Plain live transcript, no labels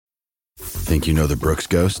Think you know the Brooks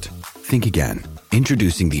Ghost? Think again.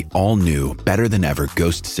 Introducing the all-new, better-than-ever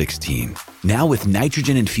Ghost 16. Now with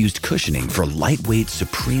nitrogen-infused cushioning for lightweight,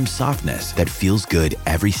 supreme softness that feels good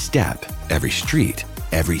every step, every street,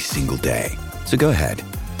 every single day. So go ahead,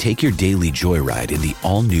 take your daily joyride in the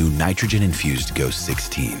all-new nitrogen-infused Ghost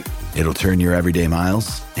 16. It'll turn your everyday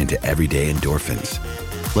miles into everyday endorphins.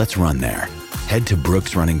 Let's run there. Head to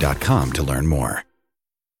brooksrunning.com to learn more.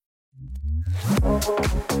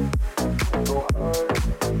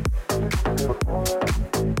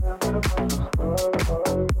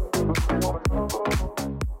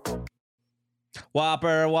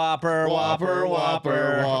 Whopper, Whopper, Whopper, Whopper,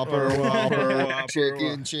 Whopper, Whopper,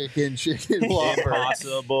 chicken, Whopper.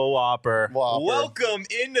 Impossible Whopper. Welcome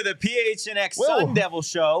into the PHNX Whoa. Sun Devil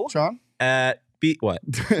Show. Sean? At beat what?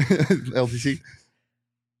 LTC.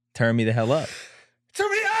 Turn me the hell up.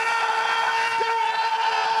 Turn me up!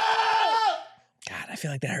 God, I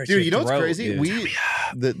feel like that hurts Dude, your you know what's throat, crazy? dude.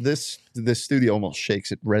 This studio almost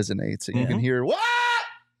shakes. It resonates. And you can hear, what?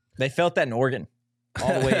 They felt that in Oregon.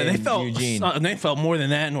 All the way they in felt Eugene. they felt more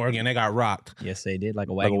than that in Oregon. They got rocked. Yes, they did. Like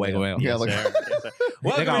a Like wagon a wagon wheel. whale. Yeah, like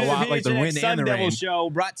Welcome got to rocked like the PHNX wind Sun and the Devil rain. Show,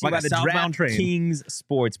 brought to you Like by a the southbound train. DraftKings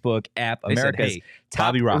Sportsbook app, They said, America's "Hey,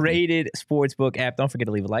 Bobby Rocky." top-rated sportsbook app. Don't forget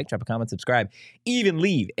to leave a like, drop a comment, subscribe. Even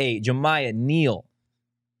leave a Jemiah Neal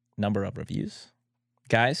number of reviews.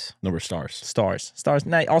 Guys, Number of stars. stars.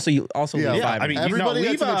 Nice. Also, you Yeah, leave yeah, five. I mean, Everybody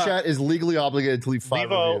leave that's in the a- chat is legally obligated to leave 5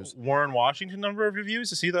 Leave a reviews. Warren Washington number of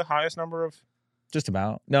reviews. Is he the highest number of? Just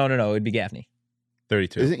about. No. It'd be Gaffney.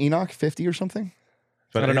 32. Isn't Enoch 50 or something?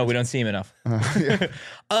 I don't know. We don't see him enough. Yeah.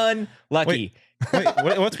 Unlucky. Wait,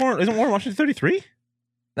 what's Warren? Isn't Warren Washington 33?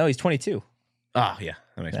 No, he's 22. Ah, yeah.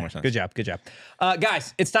 That makes more sense. Good job.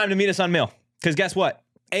 Guys, it's time to meet us on Mill. Because guess what?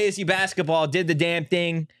 ASU basketball did the damn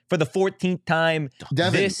thing for the 14th time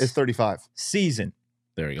Devin this is 35. season.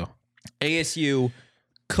 There you go. ASU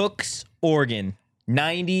cooks Oregon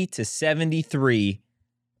 90-73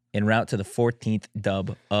 en route to the 14th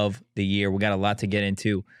dub of the year. We got a lot to get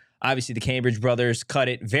into. Obviously, the Cambridge brothers cut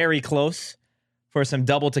it very close for some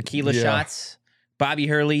double tequila Yeah. shots. Bobby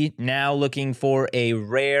Hurley now looking for a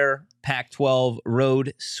rare Pac-12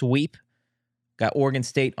 road sweep. Got Oregon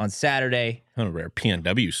State on Saturday. A rare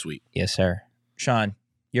PNW suite. Yes, sir. Sean,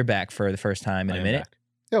 you're back for the first time in I a am minute. back.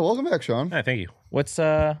 Yeah, welcome back, Sean. Yeah, thank you.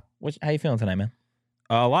 How you feeling tonight, man?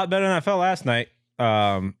 A lot better than I felt last night.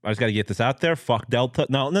 I just got to get this out there. Fuck Delta.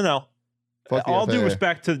 No. Fuck the All due FAA.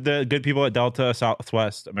 respect to the good people at Delta,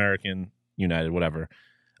 Southwest, American, United, whatever.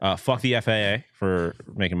 Fuck the FAA for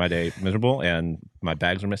making my day miserable, and my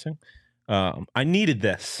bags are missing. I needed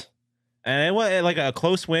this, and it was like a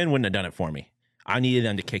close win wouldn't have done it for me. I needed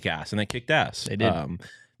them to kick ass, and they kicked ass. They did.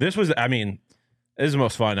 This was, this is the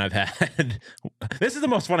most fun I've had. This is the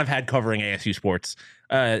most fun I've had covering ASU sports.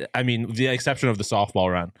 The exception of the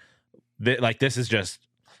softball run. This is just,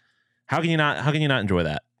 how can you not enjoy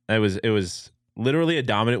that? It was literally a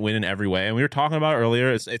dominant win in every way. And we were talking about it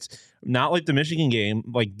earlier. It's not like the Michigan game.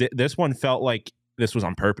 Like this one felt like this was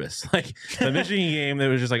on purpose. Like the Michigan game, they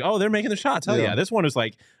was just like, oh, they're making the shots. Hell yeah. This one was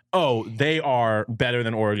like, oh, they are better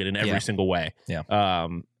than Oregon in every single way. Yeah.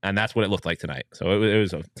 And that's what it looked like tonight. So it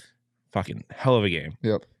was a fucking hell of a game.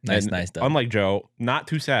 Yep. Nice dub. Unlike Joe, not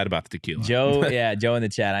too sad about the tequila. Joe in the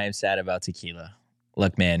chat. I am sad about tequila.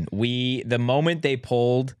 Look, man, the moment they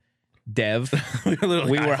pulled Dev, we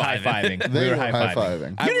were high-fiving. They were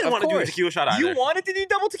high-fiving. You didn't want to do a tequila shot either. You wanted to do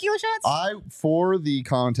double tequila shots? For the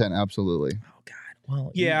content, absolutely. Oh, God.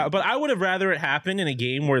 Well, Yeah, but I would have rather it happen in a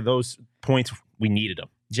game where those points, we needed them.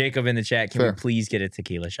 Jacob in the chat, can Fair. we please get a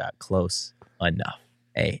tequila shot? Close enough.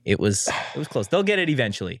 Hey, it was close. They'll get it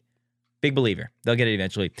eventually. Big believer. They'll get it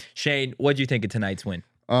eventually. Shane, what do you think of tonight's win?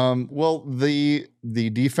 Well, the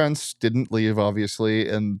defense didn't leave, obviously,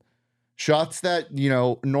 and shots that,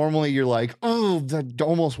 normally you're like, oh, that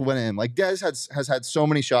almost went in. Like Dez has had so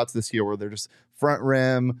many shots this year where they're just front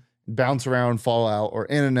rim, bounce around, fall out, or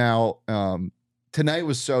in and out. Tonight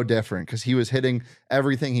was so different because he was hitting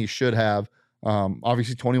everything he should have.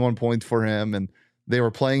 Obviously 21 points for him, and they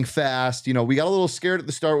were playing fast. We got a little scared at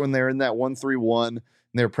the start when they were in that 1-3-1 and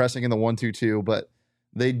they were pressing in the 1-2-2, but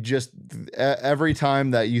they just, every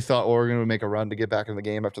time that you thought Oregon would make a run to get back in the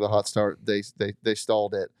game after the hot start, they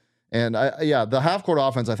stalled it. And the half court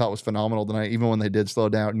offense I thought was phenomenal tonight, even when they did slow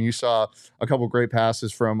down. And you saw a couple great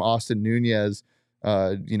passes from Austin Nunez,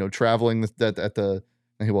 traveling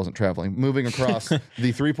he wasn't traveling, moving across the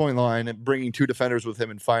 3-point line and bringing 2 defenders with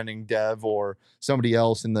him and finding Dev or somebody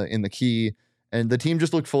else in the key. And the team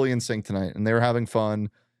just looked fully in sync tonight, and they were having fun.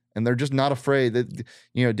 And they're just not afraid that,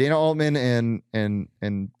 Dana Altman and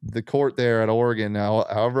the court there at Oregon, now,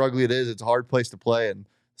 however ugly it is, it's a hard place to play. And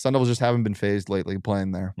Sun Devils just haven't been phased lately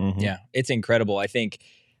playing there. Mhm. Yeah, it's incredible. I think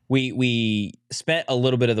we spent a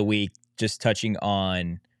little bit of the week just touching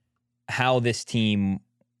on how this team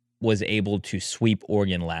was able to sweep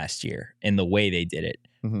Oregon last year and the way they did it,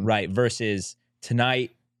 Mhm. right? Versus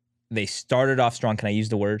tonight, they started off strong. Can I use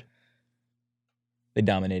the word? They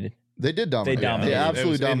dominated. They did dominate. They dominated. They absolutely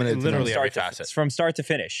It was in dominated. literally tonight. every Start to- facet. from start to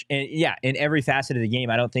finish. And yeah, in every facet of the game,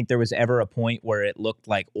 I don't think there was ever a point where it looked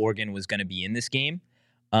like Oregon was going to be in this game.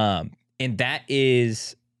 And that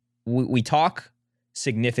is, we talk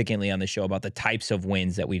significantly on the show about the types of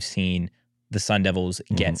wins that we've seen the Sun Devils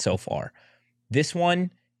get so far. This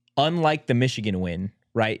one, unlike the Michigan win,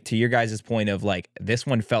 right, to your guys' point of like, this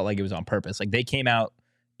one felt like it was on purpose. Like they came out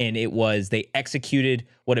and they executed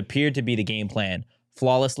what appeared to be the game plan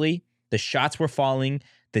flawlessly. The shots were falling.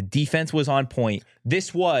 The defense was on point.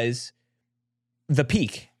 This was the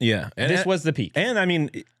peak. Yeah. This was the peak. And I mean,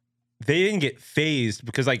 they didn't get phased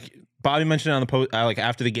because, like Bobby mentioned on the post, like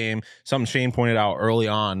after the game, something Shane pointed out early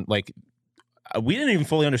on, like we didn't even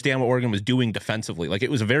fully understand what Oregon was doing defensively. Like it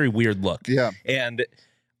was a very weird look. Yeah. And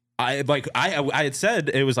I had said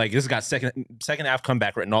it was like this has got second half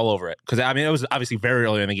comeback written all over it because I mean it was obviously very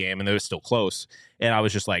early in the game and it was still close. And I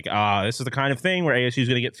was just like, this is the kind of thing where ASU is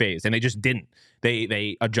going to get phased, and they just didn't.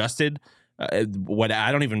 They adjusted. What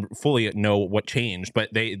I don't even fully know what changed,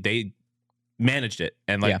 but they managed it,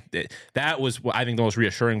 and like that was what I think the most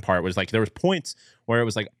reassuring part was like there was points where it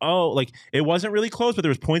was like, oh, like it wasn't really close, but there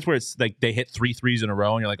was points where it's like they hit 3 threes in a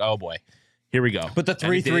row and you're like, oh boy, here we go. But the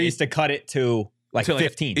 3 threes to cut it to like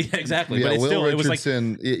 15. Yeah, exactly. Yeah, But it's Will still,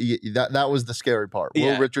 Richardson, it was like that was the scary part.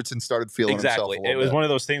 Yeah. Will Richardson started feeling exactly. himself a little It was bit. one of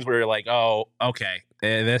those things where you're like, oh, okay,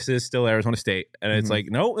 this is still Arizona State, and it's Mhm. like,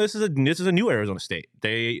 no, this is a new Arizona State.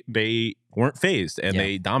 They weren't phased, and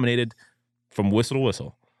they dominated from whistle to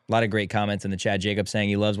whistle. A lot of great comments in the chat. Jacob saying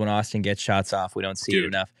he loves when Austin gets shots off. We don't see it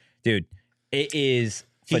enough. Dude, it is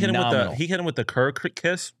phenomenal. He hit him with the Kerr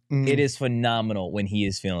kiss. Mhm. It is phenomenal when he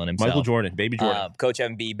is feeling himself. Michael Jordan, baby Jordan. Coach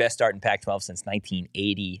Evan B, best start in Pac-12 since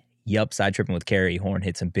 1980. Yup, side tripping with Kerry. Horn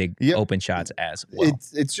hit some big open shots as well.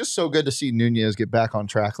 It's just so good to see Nunez get back on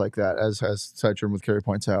track like that, as Sidetrim with Kerry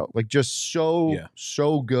points out. Like just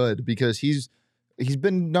so good because he's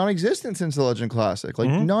been non-existent since the Legend Classic, like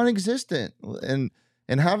non-existent,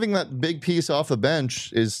 and having that big piece off the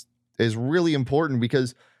bench is really important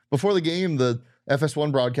because before the game the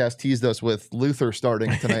FS1 broadcast teased us with Luther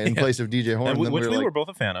starting tonight in place of DJ Horn, And which we like, were both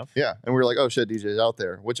a fan of. yeah, and we were like, oh shit, DJ's out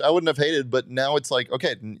there, which I wouldn't have hated, but now it's like,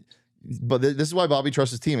 okay, but this is why Bobby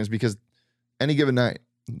trusts his team, is because any given night,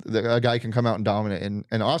 a guy can come out and dominate,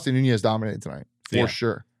 and Austin Nunez dominated tonight for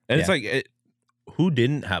sure. And it's like, who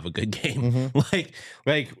didn't have a good game?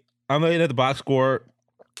 Like I'm looking at the box score.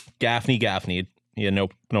 Gaffney. He had no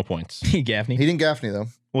points. Gaffney. He didn't Gaffney though.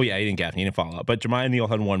 Well, yeah, he didn't Gaffney. He didn't follow up. But Jemiah Neal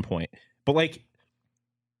had 1 point. But like,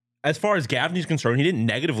 as far as Gaffney's concerned, he didn't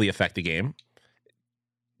negatively affect the game.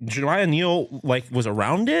 Jemiah Neal like was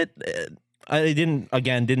around it. I didn't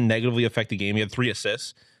negatively affect the game. He had 3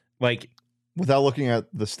 assists. Like, Without looking at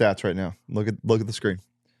the stats right now, look at the screen.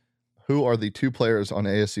 Who are the 2 players on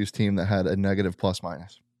ASU's team that had a negative plus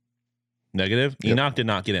minus? negative. Yep. Enoch did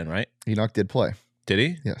not get in, right? Enoch did play. Did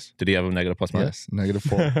he? Yes. Did he have a negative plus minus? Yes.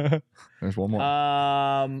 -4. There's one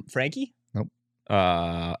more. Frankie?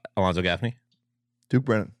 Alonzo Gaffney. Duke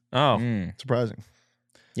Brennan. Oh, Surprising.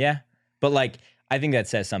 Yeah. But like, I think that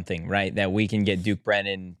says something, right? That we can get Duke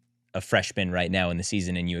Brennan, a freshman right now in the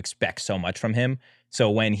season, and you expect so much from him. So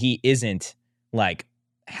when he isn't like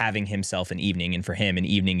having himself an evening, and for him, an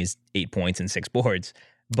evening is 8 points and 6 boards.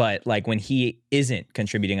 But like when he isn't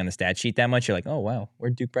contributing on the stat sheet that much, you're like, oh wow,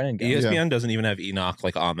 where'd Duke Brennan go? ESPN doesn't even have Enoch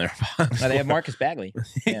like on there. They have Marcus Bagley.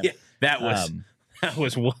 Yeah. Yeah, that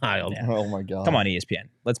was wild. Yeah. Oh my god. Come on, ESPN.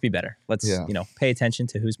 Let's be better. Let's pay attention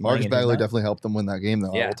to who's Marcus playing. Bagley definitely helped them win that game,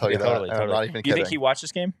 though. I will tell you totally, that. Totally. I'm not even You kidding. think he watched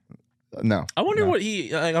this game? No. I wonder no. what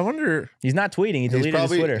he. I wonder. He's not tweeting. He deleted his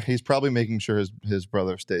Twitter. He's probably making sure his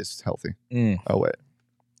brother stays healthy. Mm. Oh wait.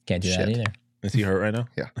 Can't do that Shit. either. Is he hurt right now?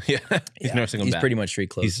 Yeah. Yeah. He's nursing him He's back. pretty much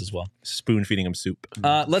street clothes He's- as well. Spoon feeding him soup.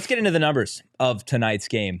 Let's get into the numbers of tonight's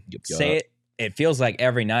game. Yup. Say it. It feels like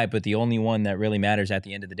every night, but the only one that really matters at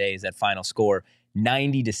the end of the day is that final score,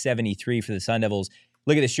 90-73 for the Sun Devils.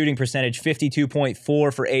 Look at the shooting percentage, 52.4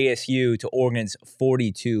 for ASU to Oregon's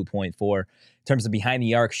 42.4. In terms of behind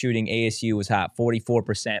the arc shooting, ASU was hot,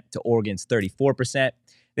 44% to Oregon's 34%.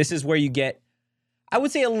 This is where you get, I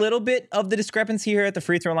would say, a little bit of the discrepancy here at the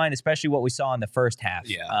free throw line, especially what we saw in the first half.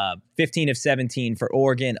 Yeah. 15 of 17 for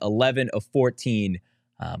Oregon, 11 of 14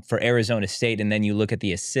 for Arizona State. And then you look at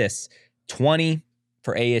the assists, 20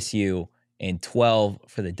 for ASU and 12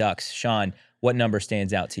 for the Ducks. Sean, what number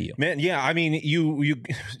stands out to you? Man, yeah, I mean, you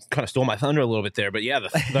kind of stole my thunder a little bit there, but yeah,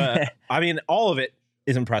 the I mean, all of it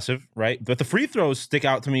is impressive, right? But the free throws stick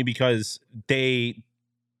out to me because they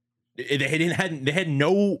had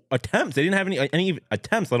no attempts. They didn't have any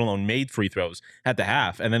attempts, let alone made free throws at the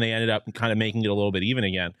half, and then they ended up kind of making it a little bit even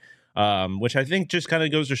again, which I think just kind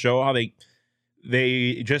of goes to show how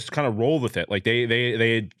they just kind of roll with it. Like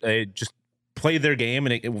they just played their game,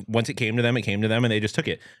 and once it came to them, and they just took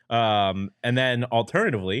it. And then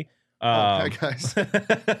alternatively, Okay, guys. You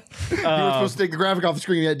were supposed to take the graphic off the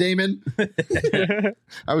screen yet, Damon.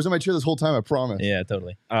 I was in my chair this whole time, I promise. Yeah,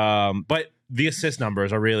 totally. But the assist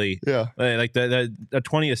numbers are really like the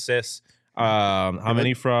 20 assists. How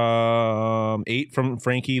many from 8 from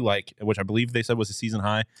Frankie, like, which I believe they said was a season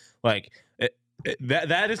high. Like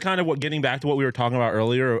that is kind of what, getting back to what we were talking about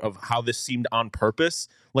earlier of how this seemed on purpose.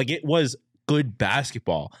 Like, it was good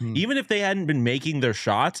basketball. Even if they hadn't been making their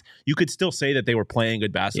shots, you could still say that they were playing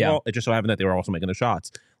good basketball. It just so happened that they were also making the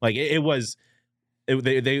shots. Like,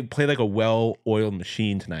 they played like a well-oiled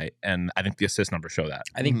machine tonight, and I think the assist numbers show that.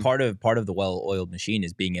 I think part of the well-oiled machine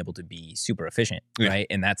is being able to be super efficient, right?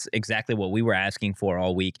 And that's exactly what we were asking for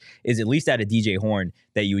all week, is at least out of DJ Horne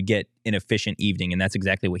that you would get an efficient evening, and that's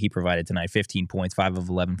exactly what he provided tonight. 15 points, 5 of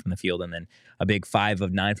 11 from the field, and then a big 5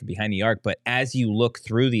 of 9 from behind the arc. But as you look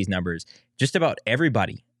through these numbers, just about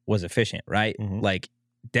everybody was efficient, right? Like,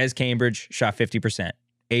 Des Cambridge shot 50%.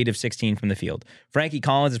 8 of 16 from the field. Frankie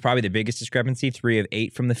Collins is probably the biggest discrepancy, 3 of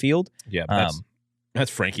 8 from the field. Yeah, that's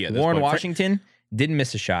Frankie at this Warren point. Washington didn't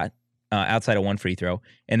miss a shot outside of 1 free throw.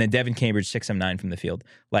 And then Devin Cambridge, 6 of 9 from the field.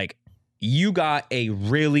 Like, you got a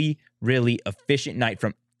really, really efficient night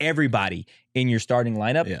from everybody in your starting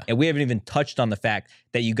lineup. Yeah. And we haven't even touched on the fact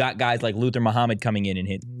that you got guys like Luther Muhammad coming in and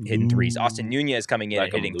hitting threes. Austin Nunez coming in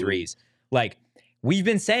and hitting threes. Like, we've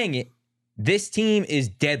been saying it. This team is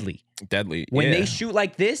deadly. When they shoot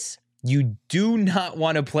like this, you do not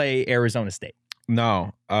want to play Arizona State.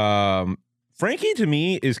 No. Frankie, to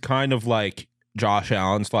me, is kind of like Josh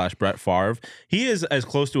Allen / Brett Favre. He is as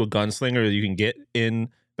close to a gunslinger as you can get in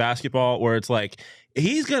basketball, where it's like,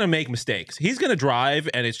 he's going to make mistakes. He's going to drive,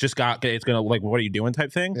 and it's going to, like, what are you doing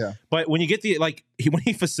type thing. Yeah. But when you get when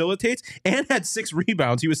he facilitates and had 6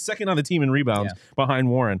 rebounds, he was second on the team in rebounds behind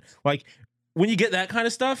Warren. Like, when you get that kind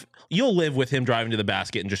of stuff, you'll live with him driving to the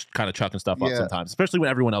basket and just kind of chucking stuff up sometimes, especially when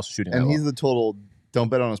everyone else is shooting. And he's the total, don't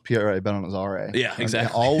bet on his PRA, bet on his RA. Yeah,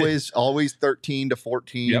 exactly. Always 13 to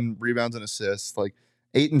 14 rebounds and assists. Like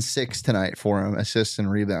 8 and 6 tonight for him, assists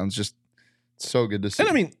and rebounds. Just so good to see. And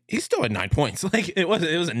I mean, he still had 9 points. Like, it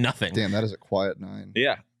wasn't nothing. Damn, that is a quiet 9.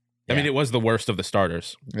 Yeah. I mean, it was the worst of the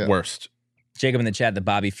starters. Yeah. Worst. Jacob in the chat, the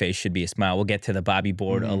Bobby face should be a smile. We'll get to the Bobby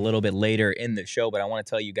board a little bit later in the show, but I want to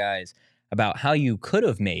tell you guys about how you could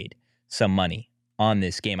have made some money on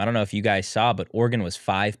this game. I don't know if you guys saw, but Oregon was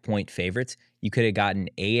 5-point favorites. You could have gotten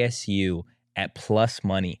ASU at plus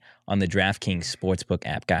money on the DraftKings Sportsbook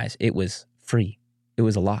app, guys. It was free. It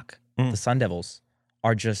was a lock. The Sun Devils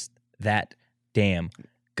are just that damn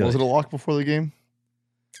good. Was it a lock before the game?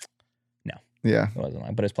 No. Yeah. It wasn't a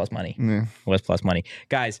lock, but it's plus money. Yeah. It was plus money.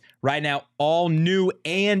 Guys, right now, all new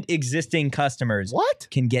and existing customers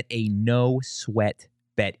can get a no sweat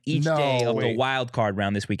bet each day of the wild card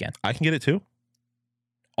round this weekend. I can get it too.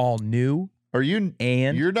 All new. Are you?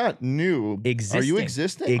 And you're not new. Existing. Are you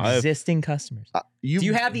existing? Existing customers. Do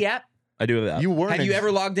you have the app? I do have the app. You weren't. Have you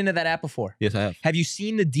ever logged into that app before? Yes, I have. Have you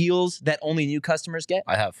seen the deals that only new customers get?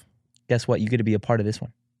 I have. Guess what? You get to be a part of this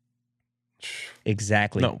one.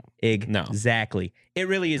 Exactly. No. Exactly. It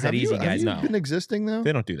really is that easy, guys. Have you been existing though?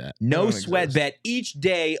 They don't do that. No sweat bet each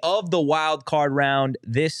day of the wild card round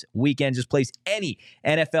this weekend. Just place any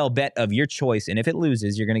NFL bet of your choice, and if it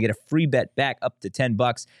loses, you're going to get a free bet back up to $10.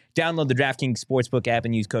 Download the DraftKings Sportsbook app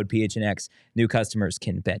and use code PHNX. New customers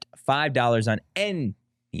can bet $5 on any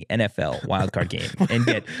NFL wildcard game and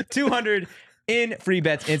get $200 in free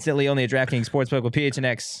bets instantly. Only at DraftKings Sportsbook with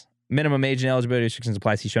PHNX. Minimum age and eligibility restrictions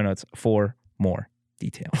apply. See show notes for more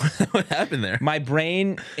details. What happened there? My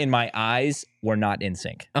brain and my eyes were not in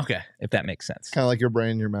sync. Okay. If that makes sense. Kind of like your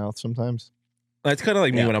brain in your mouth sometimes. It's kind of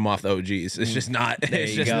like me when I'm off the OGs. It's just not.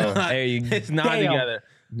 It's just not. There you go. It's not together.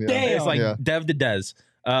 Yeah. Damn. It's like Dev to Des.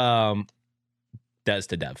 Des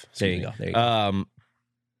to Dev. There you go. There you go.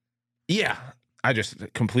 Yeah. I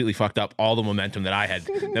just completely fucked up all the momentum that I had.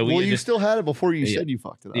 That you still had it before you said you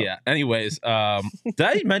fucked it up. Yeah. Anyways, did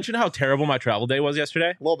I mention how terrible my travel day was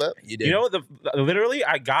yesterday? A little bit. You did. You know, literally,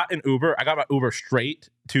 I got an Uber. I got my Uber straight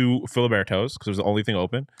to Filiberto's because it was the only thing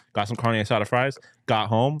open. Got some carne asada fries. Got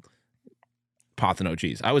home. Popped an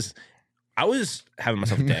OGs. I I was having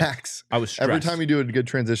myself a day. Max. I was stressed. Every time you do a good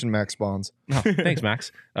transition, Max spawns. Oh, thanks,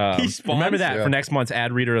 Max. He spawns? Remember that Yeah. for next month's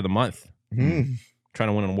ad reader of the month. Hmm. Trying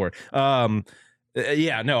to win an award.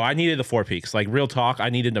 Yeah, no, I needed the 4 peaks. Like real talk, I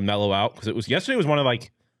needed to mellow out because yesterday was one of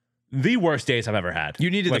like the worst days I've ever had. You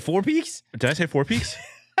needed Like, the 4 peaks? Did I say 4 peaks?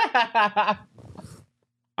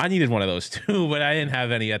 I needed one of those too, but I didn't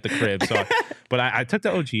have any at the crib. So, but I took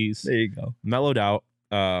the OGs, There you go. mellowed out.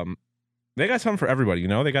 They got something for everybody. You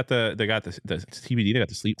know, they got the TBD, they got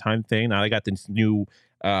the sleep time thing. Now they got this new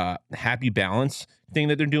happy balance thing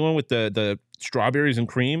that they're doing with the strawberries and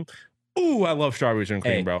cream. Ooh, I love strawberries and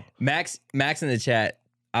cream, Hey, bro. Max in the chat,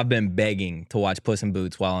 I've been begging to watch Puss in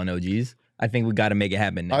Boots while on OGs. I think we got to make it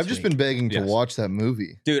happen next I've just week. been begging to Yes. watch that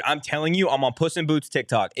movie. Dude, I'm telling you, I'm on Puss in Boots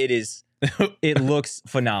TikTok. It looks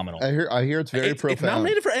phenomenal. I hear it's very It's profound.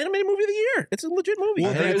 nominated for animated movie of the year. It's a legit movie.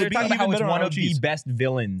 Well, And they're it would be talking about how even it's better one on of the OGs. best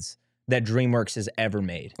villains that DreamWorks has ever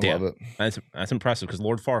made. I Damn. love it. That's impressive because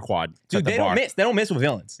Lord Farquaad set Dude, the they bar. don't miss with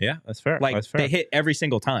villains. Yeah, that's fair. Like that's fair. they hit every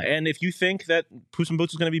single time. And if you think that Puss in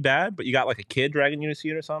Boots is going to be bad, but you got like a kid dragging you to see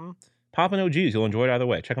it or something, pop in OGs. You'll enjoy it either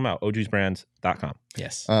way. Check them out. OGsbrands.com.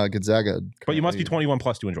 Yes. Gonzaga. But you must be currently- 21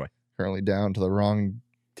 plus to enjoy. currently down to the wrong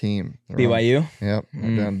team. The wrong- BYU. Yep,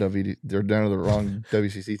 Mm. they're down to the wrong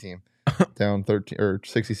WCC team. Down 13 or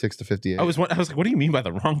 66 to 58. I was like, what do you mean by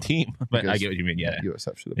the wrong team? But I Because get what you mean. Yeah.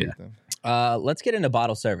 USF should have Yeah. beat them. Let's get into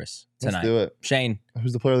bottle service Let's tonight. do it. Shane,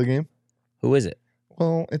 Who's the player of the game? who is it?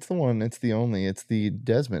 Well, it's the one. It's the only. It's the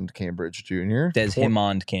Desmond Cambridge Jr. Des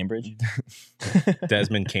Himond Cambridge.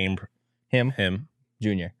 Desmond came Him him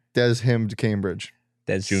Junior. Des Himmed Cambridge.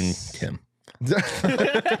 Des June Tim.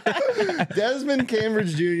 Desmond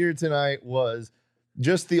Cambridge Jr. tonight was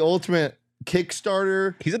just the ultimate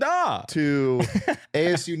Kickstarter He's a dog. to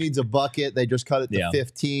ASU needs a bucket. They just cut it to Yeah.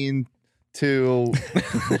 15 to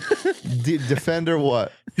defender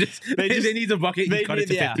what? they need a bucket. they He cut it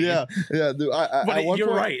to need- yeah. 50. Yeah. Dude, But at one you're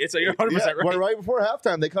point- right. You're 100% Yeah, right. right before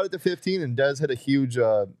halftime, they cut it to 15, and Des hit a huge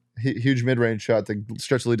mid-range shot to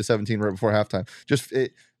stretch the lead to 17 right before halftime. Just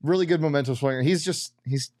really good momentum swinger. He's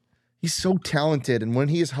so talented, and when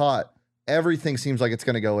he's hot, everything seems like it's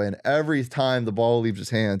going to go in. Every time the ball leaves his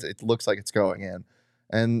hands, it looks like it's going in.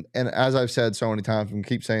 And as I've said so many times, and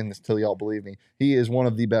keep saying this till y'all believe me, he is one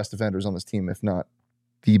of the best defenders on this team, if not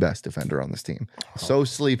the best defender on this team. So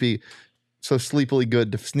sleepy, so sleepily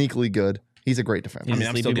good, sneakily good. He's a great defender. I mean, a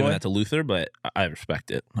I'm sleepy still giving boy? that to Luther, but I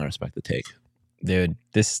respect it. I respect the take. Dude,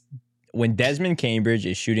 when Desmond Cambridge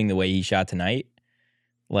is shooting the way he shot tonight,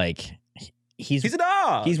 like he's He's a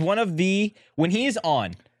dog. he's one of the when he is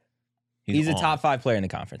on, he's a on. top 5 player in the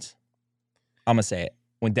conference. I'm gonna say it.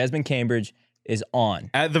 When Desmond Cambridge is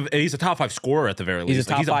on, He's a top 5 scorer at the very least. He's a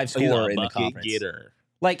top 5 scorer in the bucket conference. getter.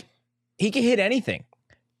 like he can hit anything.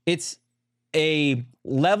 It's a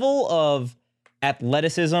level of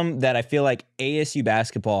athleticism that I feel like ASU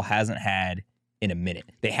basketball hasn't had in a minute.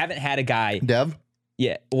 They haven't had a guy. Dev?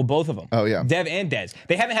 Yeah, well, both of them. Oh, yeah. Dev and Dez.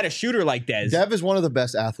 They haven't had a shooter like Dez. Dev is one of the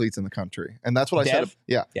best athletes in the country. And that's what I said. Dev?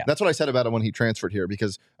 Yeah, Yeah. That's what I said about him when he transferred here,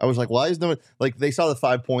 because I was like, why is no one, like, they saw the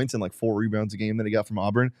 5 points and like 4 rebounds a game that he got from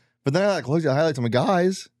Auburn. But then I like looked at the highlights. I'm like,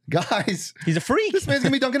 guys, He's a freak. this man's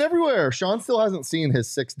gonna be dunking everywhere. Sean still hasn't seen his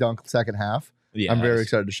 6 dunk second half. Yeah, I'm very that's-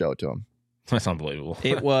 excited to show it to him. That's unbelievable.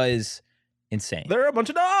 It was insane. They're a bunch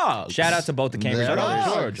of dogs. Shout out to both the Cambridge Shout out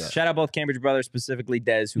to brothers. Georgia. Shout out both Cambridge brothers, specifically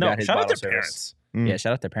Dez, who no. got his Shout out bottle to their service. parents. Yeah,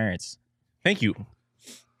 shout out their parents. Thank you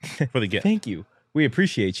for the gift. Thank you. We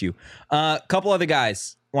appreciate you. Couple other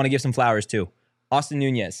guys want to give some flowers too. Austin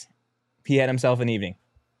Nunez. He had himself an evening.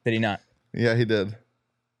 Did he not? Yeah, he did.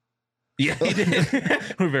 Yeah, he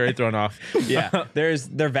did. We're very thrown off. Yeah. they're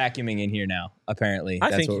vacuuming in here now, apparently. I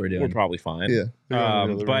That's think what we're doing. We're probably fine. Yeah.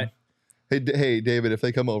 But hey, David, if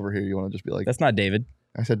they come over here, you want to just be like, That's not David.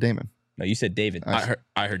 I said Damon. No, you said David. I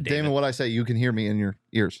heard David. Damon, what I say, you can hear me in your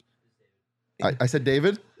ears. I said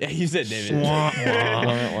David. Yeah, you said David. Wah,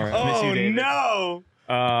 wah. Miss you, David. no.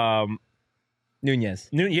 Nunez.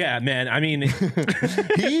 Yeah, man. I mean,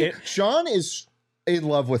 Sean is in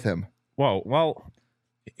love with him. whoa. Well,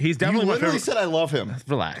 he's definitely You my literally favorite. said I love him.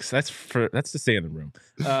 Relax. That's to stay in the room.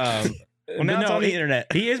 Well, now it's on the internet.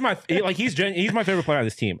 He is he's my favorite player on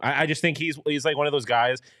this team. I just think he's like one of those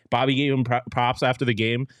guys. Bobby gave him props after the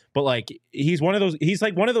game, but like he's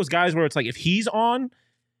like one of those guys where it's like if he's on,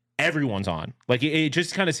 everyone's on. Like it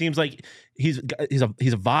just kind of seems like he's a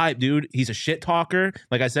vibe, dude. He's a shit talker.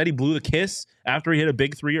 Like I said, he blew the kiss after he hit a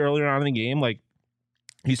big 3 earlier on in the game. Like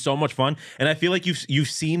he's so much fun, and I feel like you've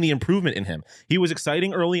seen the improvement in him. He was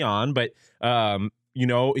exciting early on, but you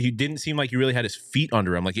know, he didn't seem like he really had his feet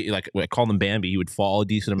under him. Like I called him Bambi. He would fall a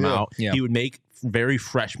decent amount. Yeah. He would make very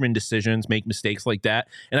freshman decisions, make mistakes like that.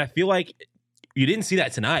 And I feel like you didn't see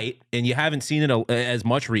that tonight, and you haven't seen it as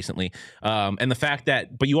much recently. And the fact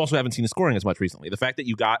that, but you also haven't seen the scoring as much recently. The fact that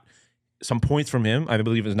you got some points from him, I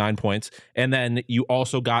believe it was 9 points, and then you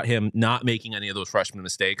also got him not making any of those freshman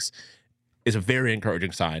mistakes, is a very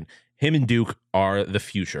encouraging sign. Him and Duke are the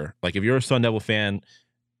future. Like, if you're a Sun Devil fan,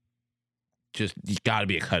 just you got to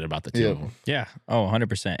be excited about the two of them. Yeah. Oh,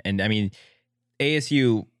 100%. And I mean,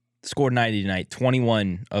 ASU scored 90 tonight.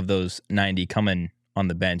 21 of those 90 coming on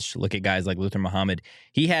the bench. Look at guys like Luther Muhammad.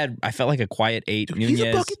 He had, I felt like, a quiet 8. Dude, he's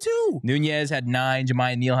a bucket too. Nunez had 9.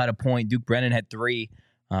 Jemiah Neal had a point. Duke Brennan had 3.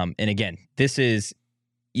 And again, this is,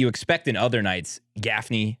 you expect in other nights,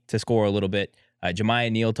 Gaffney to score a little bit.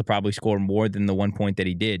 Jemiah Neal to probably score more than the 1 point that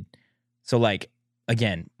he did. So, like,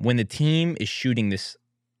 again, when the team is shooting this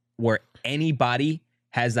where everybody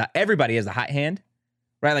has a hot hand,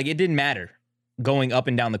 right? Like, it didn't matter going up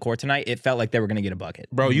and down the court tonight. It felt like they were going to get a bucket.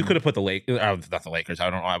 Bro, you could have put the Lakers, not the Lakers.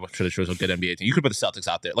 I don't know. I should have chosen a good NBA team. You could put the Celtics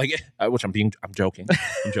out there, like, which I'm joking.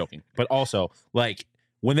 I'm joking. But also, like,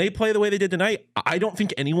 when they play the way they did tonight, I don't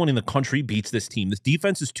think anyone in the country beats this team. This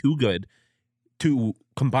defense is too good to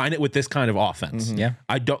combine it with this kind of offense. Mm-hmm. Yeah.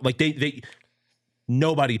 I don't like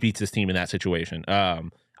nobody beats this team in that situation.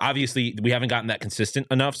 Obviously we haven't gotten that consistent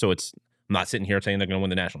enough, so I'm not sitting here saying they're going to win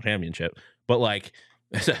the national championship, but like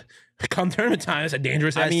come tournament time, it's a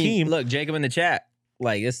dangerous ass team. Look, Jacob in the chat,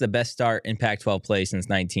 like, this is the best start in Pac-12 play since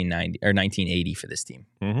 1990 or 1980 for this team.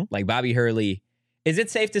 Mm-hmm. Like, Bobby Hurley, is it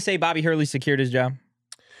safe to say Bobby Hurley secured his job?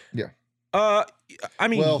 Yeah. I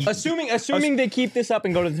mean, Well, assuming they keep this up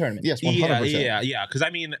and go to the tournament. Yes, 100%. yeah. Because I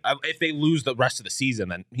mean, if they lose the rest of the season,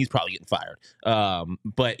 then he's probably getting fired.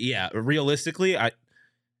 But yeah, realistically,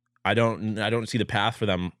 I don't see the path for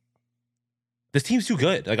them. This team's too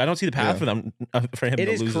good. Like, I don't see the path for them for him. It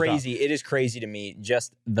to is lose crazy. It is crazy to me,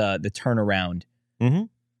 just the turnaround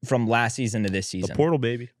from last season to this season. The portal,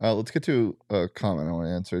 baby. Let's get to a comment I want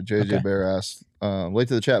to answer. JJ Okay. Bear asked, late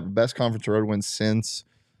to the chat, best conference road win since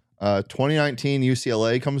 2019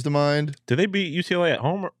 UCLA comes to mind. Did they beat UCLA at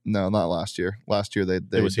home? No, not last year. Last year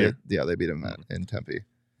they was here? Yeah, they beat them in Tempe.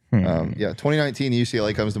 Hmm. Yeah, 2019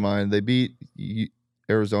 UCLA comes to mind. They beat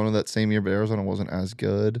Arizona that same year, but Arizona wasn't as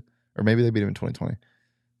good. Or maybe they beat them in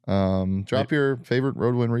 2020. Drop your favorite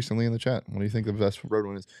road win recently in the chat. What do you think the best road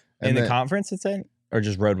win is? In the conference, it's in? Or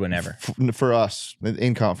just road win ever? For us,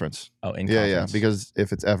 in conference. Oh, in Yeah, conference. yeah. Because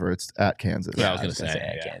if it's ever, it's at Kansas. Yeah, I was gonna say,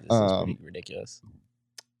 at yeah. Kansas. It's pretty ridiculous.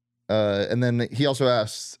 And then he also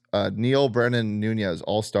asks, Neal, Brennan, Nunez,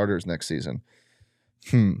 all starters next season.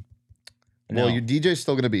 No. Well, your DJ's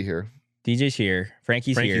still going to be here. DJ's here.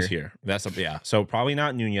 Frankie's here. That's so probably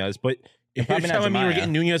not Nunez, but if you're probably not telling me we're Jemiah.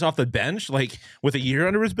 getting Nunez off the bench, like with a year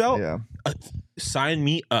under his belt, Yeah. Sign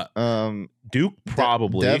me up. Duke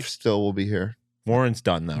probably. Dev still will be here. Warren's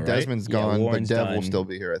done though, right? Desmond's Yeah, gone, Warren's but Dev will done. still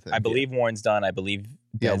be here, I think. I believe Warren's done. I believe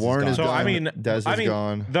Yeah, Dez Warren is So, gone. I mean- Dez is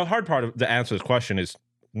gone. The hard part of the answer to this question is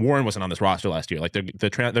Warren wasn't on this roster last year. Like they're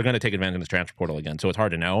going to take advantage of this transfer portal again, so it's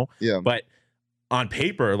hard to know. Yeah. But on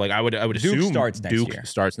paper, like I would Duke assume starts next Duke year.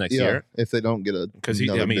 starts next Yeah, year. if they don't get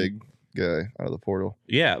another I mean- big guy out of the portal.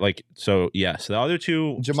 Yeah, like so. Yes, the other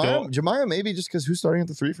two. Jemiah maybe just because who's starting at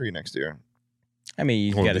the 3 for you next year? I mean,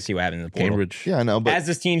 you Or got to the see what happens in the portal. Cambridge. Yeah, I know, but As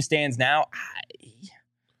this team stands now,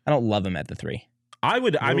 I don't love him at the 3. I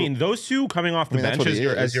would. I mean, those two coming off the I mean, that's bench what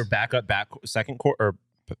as he your is. backup second court or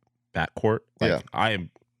back court. Like, Yeah. I am.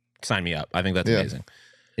 Sign me up. I think that's Yeah. amazing.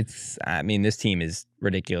 I mean, this team is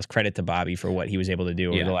ridiculous. Credit to Bobby for what he was able to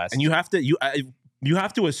do over the last. And you have to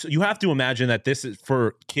imagine that this is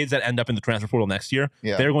for kids that end up in the transfer portal next year.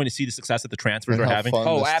 Yeah. They're going to see the success that the transfers and are how having. fun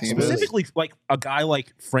Oh, this team absolutely. is. Specifically, like a guy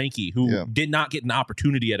like Frankie, who Yeah. did not get an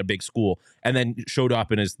opportunity at a big school and then showed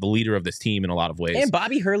up and is the leader of this team in a lot of ways. and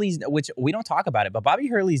Bobby Hurley's, which we don't talk about it, but Bobby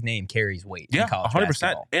Hurley's name carries weight. Yeah, in college 100%.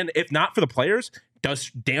 basketball. And if not for the players,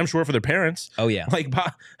 does damn sure for their parents. Oh yeah, Like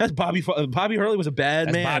that's Bobby Hurley was a bad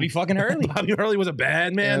That's man. Bobby fucking Hurley. Bobby Hurley was a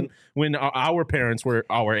bad man And- when our parents were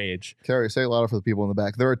our age. Carrie, say it louder for the people in the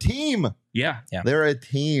back. They're a team. Yeah. Yeah. They're a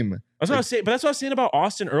team. That's what I was saying, but that's what I was saying about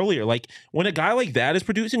Austin earlier. Like when a guy like that is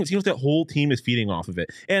producing, it seems that whole team is feeding off of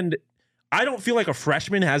it. And I don't feel like a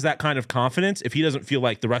freshman has that kind of confidence if he doesn't feel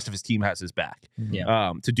like the rest of his team has his back.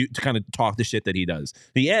 Yeah. To kind of talk the shit that he does.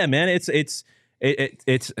 But yeah, man, it's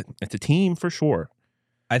a team for sure.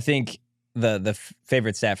 I think the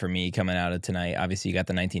favorite stat for me coming out of tonight, obviously you got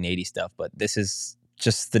the 1980 stuff, but this is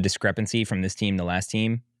just the discrepancy from this team to last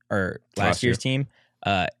team or last year's team.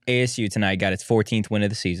 ASU tonight got its 14th win of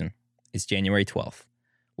the season. It's January 12th.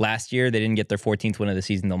 Last year, they didn't get their 14th win of the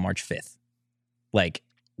season until March 5th. Like,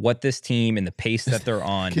 what this team and the pace that they're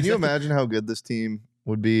on. Can you imagine how good this team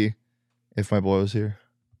would be if my boy was here?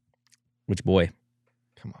 Which boy?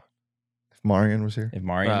 Come on. Marion was here. If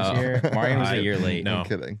Marion was here, Marion was a year late. No. I'm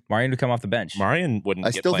kidding. Marion would come off the bench. Marion wouldn't. I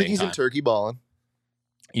get still think playing he's in time. Turkey balling.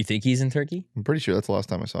 You think he's in Turkey? I'm pretty sure that's the last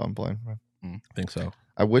time I saw him playing. I think so.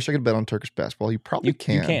 I wish I could bet on Turkish basketball. You probably You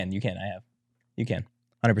can. can. You can. I have. You can.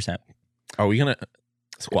 100%. Are we gonna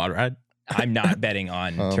squad ride I'm not betting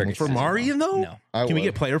on Turkish for basketball. Marion though? No, I Can we would.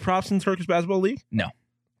 get player props in the Turkish basketball league? Damn.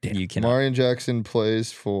 you cannot. Marion Jackson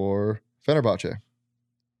plays for Fenerbahce,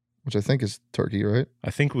 which I think is Turkey, right? I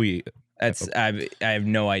think we. That's I have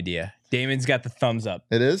no idea. Damon's got the thumbs up.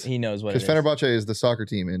 It is? He knows what it Because is. Fenerbahce is the soccer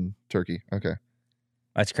team in Turkey. Okay.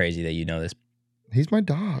 That's crazy that you know this. He's my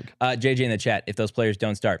dog. JJ in the chat, if those players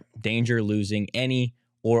don't start, danger losing any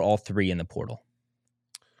or all three in the portal.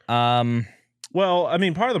 Well, I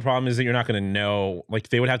mean, part of the problem is that you're not going to know. Like,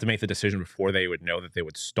 they would have to make the decision before they would know that they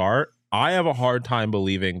would start. I have a hard time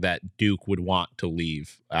believing that Duke would want to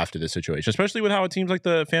leave after this situation, especially with how it seems like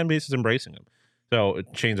the fan base is embracing him. So,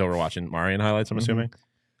 Shane's over watching Marion highlights, I'm assuming.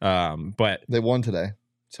 But They won today,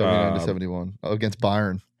 79-71 against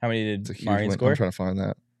Bayern. How many It's a did huge Marion win. score? I'm trying to find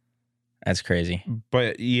that. That's crazy.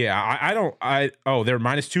 yeah, I don't. They're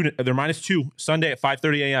 -2. They're -2 Sunday at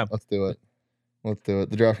 5:30 a.m. Let's do it. Let's do it.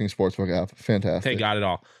 The DraftKings Sportsbook app. Fantastic. They got it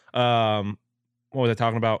all. What was I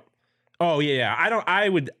talking about? Oh yeah.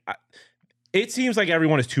 It seems like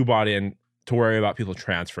everyone is too bought in to worry about people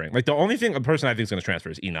transferring. Like, the only person I think is going to transfer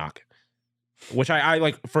is Enoch, which I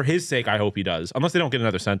like. For his sake, I hope he does. Unless they don't get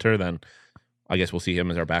another center, then I guess we'll see him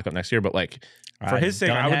as our backup next year. But like, for his sake,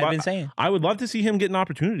 I would love to see him get an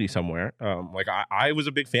opportunity somewhere. I was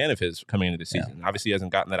a big fan of his coming into the season. Obviously, he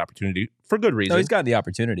hasn't gotten that opportunity for good reason. No, he's got the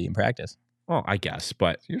opportunity in practice. Well, I guess,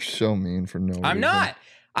 but You're so mean for no reason. I'm not.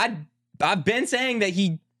 I've been saying that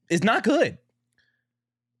he is not good.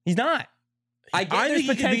 He's not. I get there's think he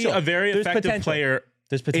could be potential. a very There's effective potential. player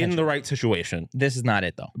There's potential. in the right situation. This is not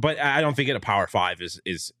it though. But I don't think at a Power 5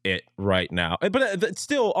 is it right now. But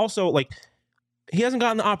still, also, like, he hasn't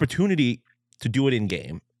gotten the opportunity to do it in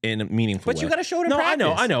game in a meaningful way. But you got to show it in No, practice.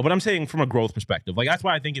 I know. But I'm saying from a growth perspective. Like, that's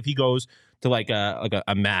why I think if he goes to like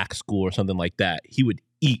a MAC school or something like that, he would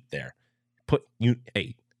eat there.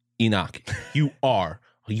 Hey, Enoch, you are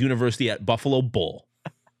a university at Buffalo Bull.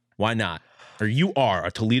 Why not? Or you are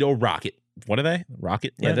a Toledo Rocket. What are they?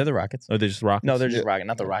 Rocket? Yeah, Men? they're the Rockets. Oh, they're just Rockets? No, they're just Yeah. Rocket,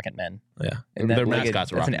 not the Rocket Men. Yeah. Isn't Their that like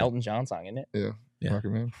mascots are that's an Rocket Men. Elton John song, isn't it? Yeah. Yeah. Rocket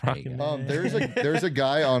Man. Rocket Man. There's a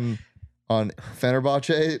guy on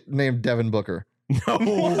Fenerbahce named Devin Booker. No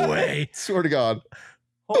way. Swear to God.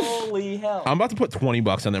 Holy hell! I'm about to put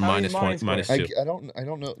 $20 on their How many -20, Marlins -2. I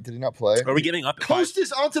don't know. Did he not play? Are we giving up? At 5?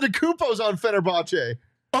 Kostas Antetokounmpo's on Fenerbahce.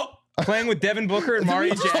 Oh, Playing with Devin Booker and Did we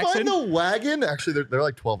Mario just Jackson. find the wagon? Actually, they're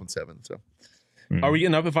like 12-7. So are we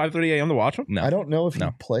getting up at 5:30 a.m. to watch them? No, I don't know if No.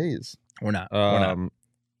 he plays. we're not. We're not.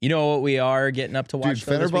 You know what we are getting up to Dude, watch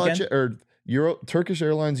though this Fenerbahce weekend? or Turkish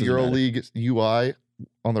Airlines Doesn't matter. EuroLeague UI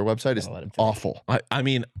on their website is Gotta let him finish. awful. I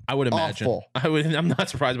mean, I would imagine. Awful. I'm not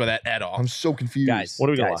surprised by that at all. I'm so confused. Guys, What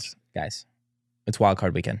are we gonna Guys, it's wild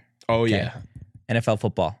card weekend. Oh Okay. yeah. NFL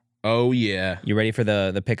football. Oh yeah. You ready for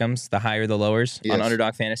the pick'ems, the higher, the lowers on Yes.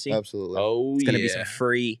 Underdog Fantasy? Absolutely. Oh It's yeah. going to be some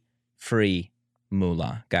free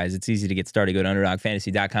moolah. Guys, it's easy to get started. Go to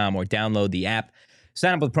UnderdogFantasy.com or download the app.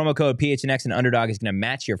 Sign up with promo code PHNX and Underdog is going to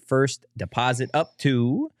match your first deposit up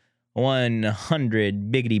to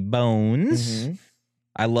 100 biggity bones. Mhm.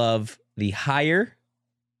 I love the higher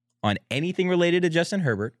on anything related to Justin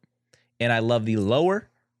Herbert, and I love the lower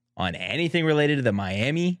on anything related to the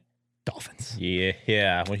Miami Dolphins.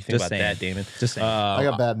 Yeah. What do you think Just about saying. that, Damon? Just saying. I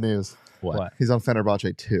got bad news. What? He's on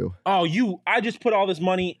Fenerbahce too. I just put all this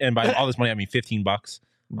money, and by all this money I mean $15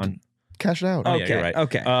 on. Cash it out. Oh, yeah, you're right.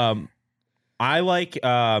 Okay. I like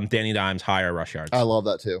Danny Dimes higher rush yards. I love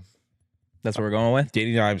that too. That's what we're going with.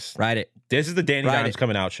 Danny Dimes. Ride it. This is the Danny Ride Dimes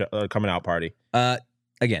it. coming out party.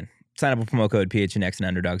 Again, sign up with promo code PHNX and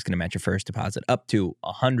Underdog's going to match your first deposit up to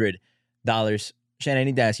 $100. Shannon, I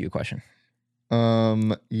need to ask you a question.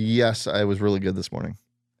 Yes, I was really good this morning.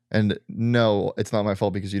 And no, it's not my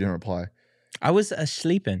fault because you didn't reply. I was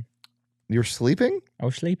sleeping. You're sleeping I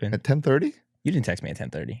was sleeping. at 10:30? You didn't text me at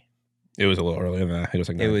 10:30. It was a little earlier than that. It was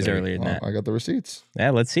like It was 9:30. earlier than that. I got the receipts.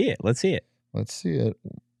 Yeah, let's see it. Let's see it. Let's see it.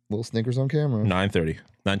 Little Snickers on camera. 9:30.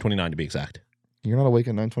 9:29 to be exact. You're not awake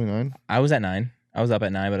at 9:29, I was at 9. I was up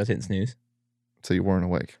at 9, but I was hitting snooze. so you weren't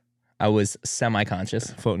awake. I was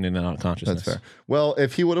semi-conscious. Floating in and out of consciousness. That's fair. Well,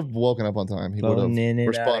 if he would have woken up on time, he would Floating in have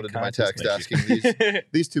and out of responded to my text asking consciousness.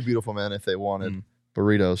 these two beautiful men if they wanted Mm.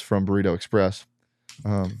 burritos from Burrito Express.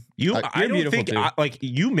 I You're don't beautiful, think too. like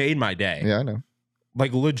you made my day. Yeah, I know.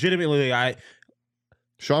 Like legitimately,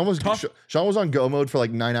 Sean was Tough. Sean was on go mode for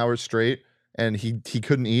like 9 hours straight, and he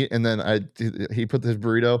couldn't eat. And then he put his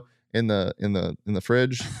burrito in the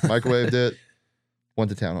fridge, microwaved it, went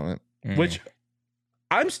to town on it. Which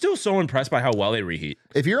I'm still so impressed by how well they reheat.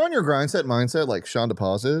 If you're on your grind set mindset like Sean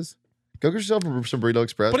DePaz is, go get yourself some Burrito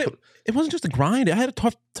Express. But it wasn't just a grind. I had a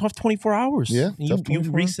tough 24 hours. Yeah, You tough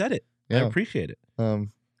 24. reset it. I Yeah. appreciate it.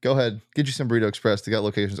 Go ahead, get you some Burrito Express. They got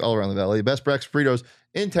locations all around the valley. Best breakfast burritos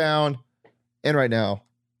in town. And right now,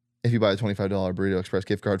 if you buy a $25 Burrito Express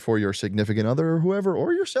gift card for your significant other or whoever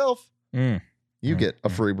or yourself, you get a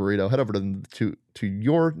free burrito. Head over to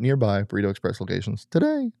your nearby Burrito Express locations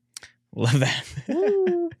today. Love that.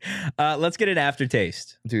 Woo. Let's get an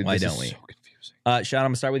aftertaste. Dude, why this don't is we? so confusing. Sean, I'm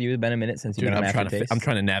gonna start with you. It's been a minute since you've Dude, been I'm an trying to aftertaste. I'm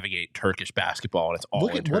trying to navigate Turkish basketball, and it's all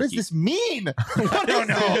Look in at what does Turkey. this mean? I don't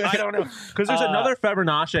know. I don't know. Because there's another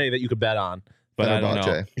Fibonacci that you could bet on, but I don't know.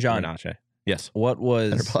 Fenerbahce. Jean, Fibonacci. Yes. what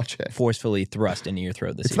was Fenerbahce. forcefully thrust into your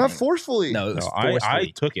throat this It's evening? not forcefully. No, it was No, I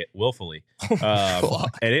forcefully. took it willfully, and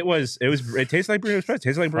it tastes like Burrito Express. It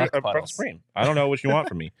tastes like Fuck Burrito puddles. Supreme. I don't know what you want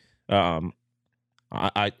from me.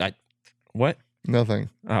 I what? Nothing.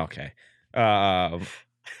 Oh, okay.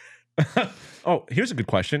 Oh, here's a good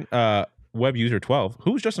question. Web user 12.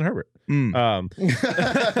 Who's Justin Herbert? Never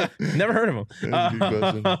heard of him. That's a good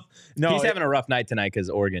question. No, He's having a rough night tonight because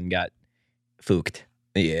Oregon got fooked.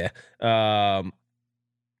 yeah.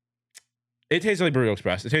 It tasted like Burrito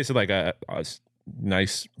Express. It tasted like a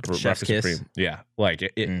nice Chef's breakfast kiss. Supreme. Yeah, like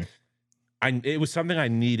it. It was something I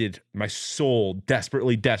needed. My soul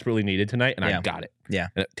desperately needed tonight, and Yeah. I got it. Yeah.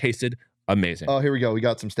 And it tasted amazing. Oh, here we go. We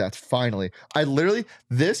got some stats. Finally.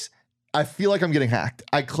 I feel like I'm getting hacked.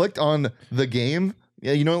 I clicked on the game.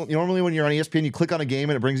 Yeah, normally when you're on ESPN, you click on a game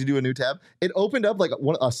and it brings you to a new tab. It opened up like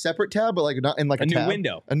a separate tab, but like not in like a new tab.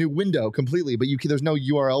 window. A new window completely, but there's no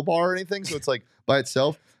URL bar or anything, so it's like by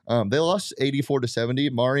itself. They lost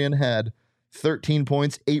 84-70. Marian had 13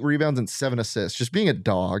 points, 8 rebounds, and 7 assists. Just being a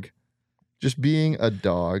dog.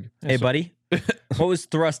 Hey, buddy, what was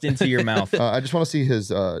thrust into your mouth? I just want to see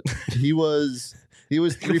his. He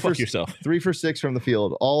was Go 3 for fuck yourself. 3 for 6 from the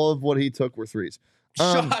field. All of what he took were threes.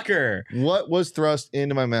 Shocker. What was thrust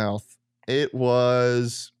into my mouth? It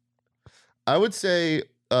was, I would say,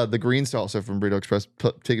 the green salsa from Burrito Express.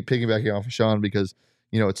 Piggybacking off of Sean because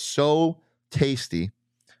it's so tasty,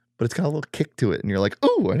 but it's got a little kick to it, and you're like,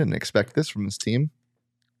 "Oh, I didn't expect this from this team."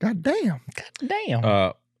 God damn.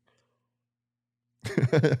 Damn.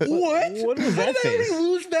 What was that face?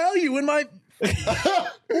 lose value in my?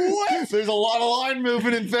 What? There's a lot of line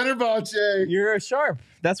movement in Fenerbahce. You're sharp.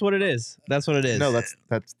 That's what it is. That's what it is. No, that's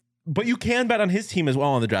But you can bet on his team as well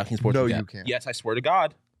on the DraftKings Sports. No, app. you can't. Yes, I swear to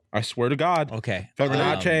God. okay.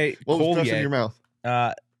 Fibonacci. what was thrust in Collier. your mouth?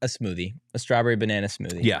 A smoothie, a strawberry banana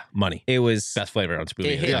smoothie. Yeah, money. It was. Best flavor on Spoonie.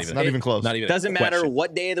 It hits. Yes, not even close. Not even. Doesn't a matter question.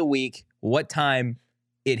 what day of the week, what time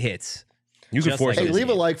it hits. You can just force like Hey, it. leave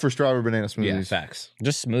a like for strawberry banana smoothies. Yeah, facts.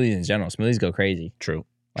 Just smoothies in general. Smoothies go crazy. True.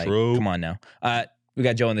 Like, True. Come on now. We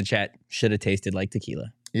got Joe in the chat. Should have tasted like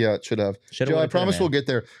tequila. Yeah, it should have. Shoulda, Joe, I woulda, promise coulda, we'll get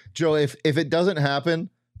there. Joe, if it doesn't happen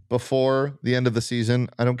before the end of the season,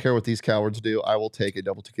 I don't care what these cowards do. I will take a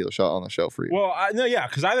double tequila shot on the show for you. Well, no, yeah,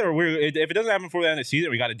 because either if it doesn't happen before the end of the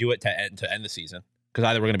season, we got to do it to end the season. Because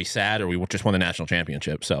either we're going to be sad or we just won the national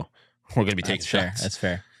championship. So we're going to be taking That's fair. shots. That's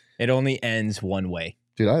fair. It only ends one way.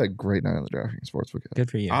 Dude, I had a great night on the DraftKings Sportsbook.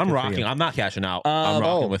 Good for you. I'm Good for rocking. you. I'm not cashing out. I'm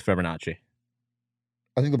rocking with Fibonacci.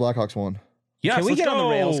 I think the Blackhawks won. Yes, Can we let's get on the go.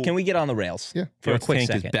 rails? Can we get on the rails? Yeah. For a Yotes quick Tank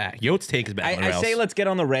second. is back. Yotes Tank is back on the I rails. say let's get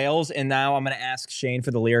on the rails, and now I'm going to ask Shane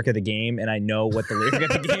for the lyric of the game, and I know what the lyric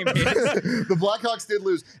of the game is. The Blackhawks did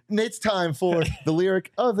lose. And it's time for the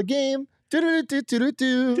lyric of the game.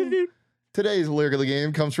 Do-do-do-do-do-do. Today's lyric of the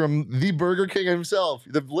game comes from the Burger King himself.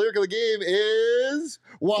 The lyric of the game is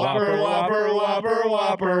Whopper, Whopper, Whopper,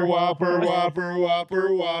 Whopper, Whopper, Whopper,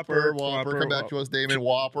 Whopper, Whopper, Whopper. Come back to us, Damon.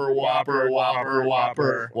 Whopper, Whopper, Whopper,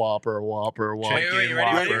 Whopper, Whopper, Whopper, Whopper. Wait, you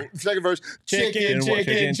ready? Second verse. Chicken,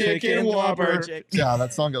 chicken, chicken, Whopper. Yeah,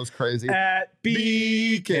 that song goes crazy. At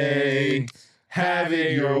BK, have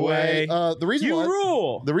it your way. The reason You why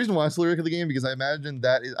rule. the reason why it's the lyric of the game because I imagine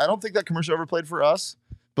that is, I don't think that commercial ever played for us,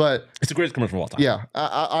 but It's the greatest commercial of all time. yeah,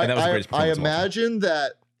 And that was the greatest I performance of all time. imagine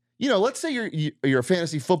that let's say you're a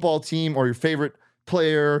fantasy football team or your favorite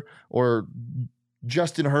player or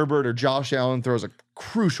Justin Herbert or Josh Allen throws a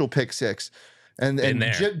crucial pick six, and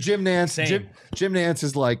there. Jim Nance Jim Nance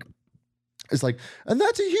is like, and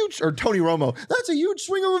that's a huge, or Tony Romo, that's a huge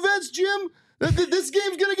swing of events, Jim. This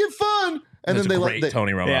game's gonna get fun. And That's then a they great let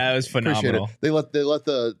Tony Romo. Yeah, it was appreciate phenomenal. it. They let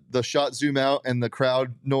the shot zoom out and the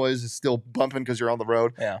crowd noise is still bumping because you're on the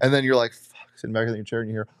road. Yeah. And then you're like, fuck, sitting back in your chair and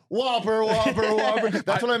you hear Whopper, Whopper, Whopper.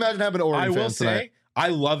 That's what I imagine happened to Oregon I will fans tonight. say, I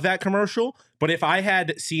love that commercial, but if I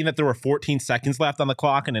had seen that there were 14 seconds left on the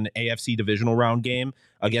clock in an AFC divisional round game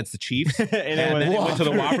against the Chiefs, and then it went to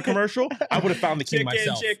the Whopper commercial, I would have found the key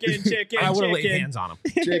myself. I would have laid hands on him.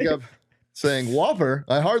 Jacob saying, Whopper?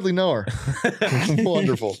 I hardly know her.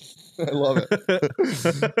 Wonderful. I love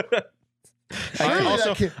it.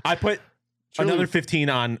 I put another 15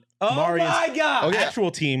 on Marian's my God.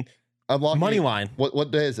 actual team I'm locking money it. line.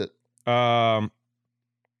 What day is it?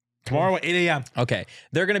 Tomorrow at 8 a.m. Okay,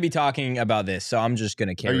 they're going to be talking about this, so I'm just going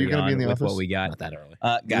to carry gonna on be in the with office? what we got. Not that early.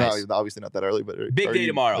 Guys, No, obviously not that early, but big are day you,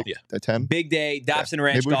 tomorrow. like, Yeah. at 10? Big day, Dobson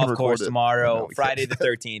Ranch Maybe we can Golf record Course it. tomorrow, No, we Friday the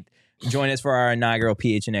 13th. Join us for our inaugural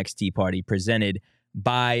PHNX Tea Party presented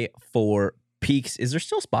by Four Peaks. Is there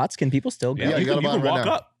still spots? Can people still go? Yeah, you you got can, a bond right walk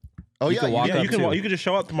now. up. Oh, You yeah. can walk Yeah, up you can too. you can just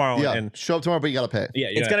show up tomorrow Yeah, and show up tomorrow, but you got to pay. yeah,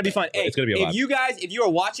 It's gonna be fun. Hey, it's gonna be a lot. if you are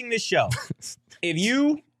watching this show, if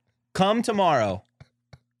you come tomorrow,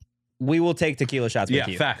 we will take tequila shots with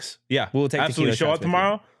you. facts. Yeah, We'll take absolutely. tequila Show shots up with you.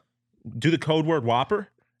 tomorrow. Do the code word Whopper,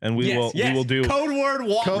 and we will do code word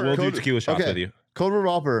Whopper. we'll do Code- tequila shots okay. with you. Code word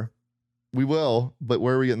Whopper. We will, but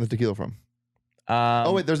where are we getting the tequila from?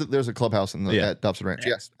 Oh, wait, there's a clubhouse at Dobson Ranch.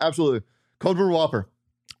 Yes, absolutely. Code word Whopper.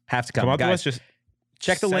 have to Come come, up to us. guys. Just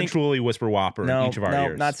Check the link. centrally whisper Whopper in each of our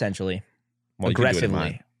ears. not centrally. Well, you can do it in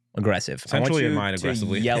mine. Aggressive. Centrally I and want mine you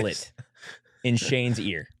aggressively. to yell it in Shane's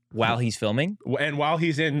ear while he's filming. And while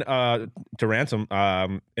he's in to ransom,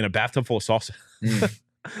 in a bathtub full of salsa,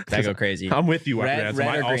 That go crazy. I'm with you. Red, Ransom.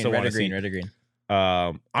 I red or also green? Red want or to green? see. Red or green?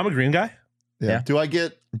 I'm a green guy. Yeah. Do I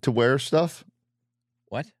get to wear stuff?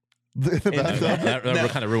 What? The bathtub? That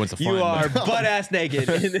kind of ruins the fun. You are butt ass naked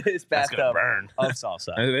in this That's gonna bathtub burn. of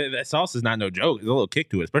salsa. That sauce is not no joke. There's a little kick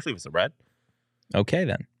to it, especially if it's a red. Okay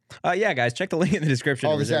then. Yeah, guys, check the link in the description.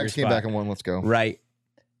 Oh, to the reserve Zags your came spot back and won. Let's go. right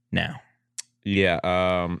now. Yeah.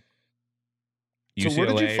 So where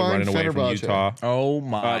did you UCLA find running away from Fenerbahce? Utah. Oh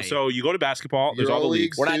my. So you go to basketball. There's all the Euroleague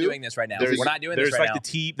leagues. We're not two? doing this right now. There's- We're not doing There's this right like now. the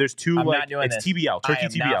T. There's two. I'm like not doing it's this. TBL, I Turkey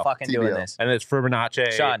am TBL, not fucking doing TBL. this. and then it's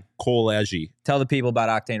Fibonacci, Sean. Cole-Egi. Tell the people about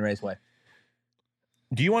Octane Raceway.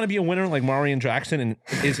 Do you want to be a winner like Marian Jackson and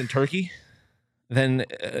is in Turkey? Then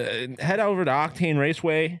head over to Octane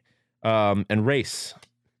Raceway and race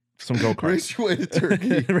some go karts. Race your way to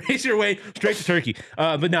Turkey. Race your way straight to Turkey.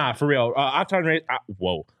 But nah, for real.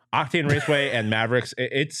 Octane Raceway and Mavericks.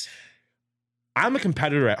 I'm a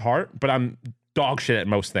competitor at heart, but I'm dog shit at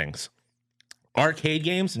most things. Arcade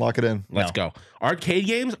games, Lock it in. let's go. Arcade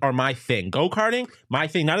games are my thing. Go karting, my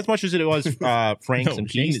thing. Not as much as it was Frank's and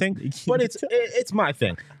Keith's thing, but it's my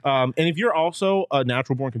thing. And if you're also a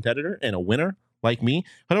natural born competitor and a winner like me,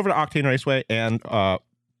 head over to Octane Raceway and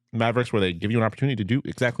Mavericks, where they give you an opportunity to do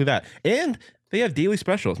exactly that. And they have daily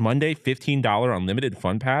specials. Monday, $15 unlimited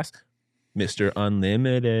fun pass. Mr.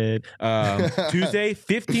 Unlimited. Tuesday,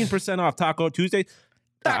 15% off Taco Tuesday.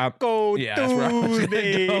 Taco Yeah, that's where I was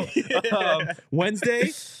gonna go.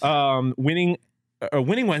 Wednesday, winning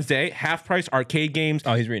Wednesday, half price arcade games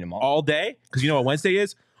Oh, he's reading them all. all day. Because you know what Wednesday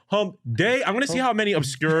is? Hump day. I'm going to see how many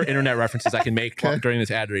obscure internet references I can make during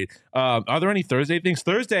this ad read. Are there any Thursday things?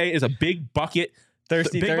 Thursday is a big bucket.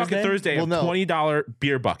 Thirsty Big bucket Thursday? Thursday Well, of no. $20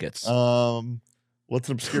 beer buckets. What's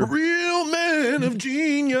an obscure? Real man of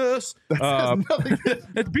genius. Nothing.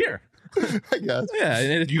 It's beer. I guess. Yeah,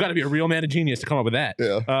 and you got to be a real man of genius to come up with that.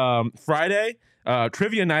 Yeah. Friday,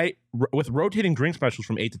 trivia night with rotating drink specials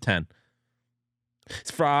from 8 to 10.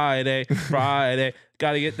 It's Friday.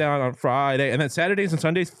 Got to get down on Friday. And then Saturdays and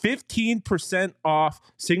Sundays, 15% off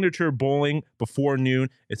signature bowling before noon.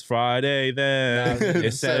 It's Friday then.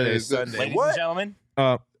 It's Saturday, Sunday. Ladies and gentlemen,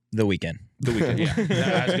 the weekend. The weekend. Yeah.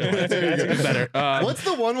 That's good. That's even better. What's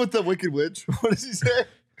the one with the Wicked Witch? What does he say?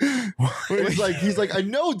 Where he's like, I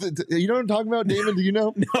know. You know what I'm talking about, Damon? Do you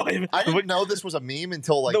know? No, I didn't know this was a meme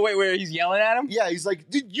until like. The way where he's yelling at him? Yeah, he's like,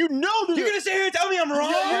 did you know? This? You're going to sit here and tell me I'm wrong?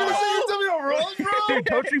 Yeah, you're gonna say you tell me I'm wrong, bro. Dude,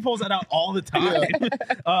 Totri pulls that out all the time.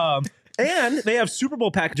 And they have Super Bowl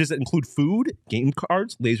packages that include food, game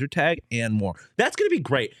cards, laser tag, and more. That's going to be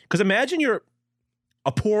great. Because imagine you're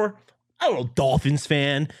a poor, I don't know, Dolphins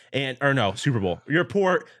fan, Super Bowl. You're a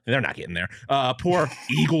poor, they're not getting there, poor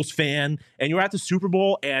Eagles fan, and you're at the Super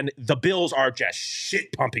Bowl, and the Bills are just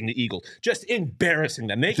shit pumping the Eagles, just embarrassing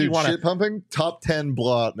them. Make you Dude, want to. shit pumping top 10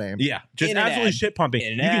 blowout name. Yeah, just In an absolutely ad. shit pumping.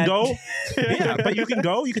 In You an can ad. go, yeah, but you can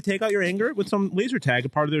take out your anger with some laser tag, a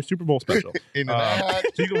part of their Super Bowl special. In an ad.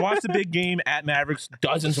 So you can watch the big game at Mavericks,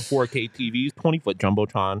 dozens of 4K TVs, 20-foot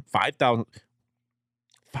Jumbotron, 5,000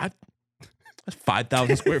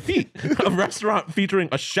 square feet. A restaurant featuring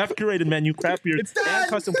a chef-curated menu, craft beers, and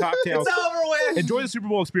custom cocktails. It's over with. Enjoy the Super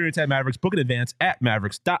Bowl experience at Mavericks. Book in advance at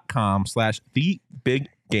mavericks.com/thebiggame.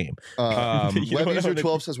 game. You Web don't know user the-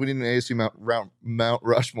 12 says we need an ASU Mount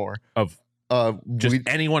Rushmore Of just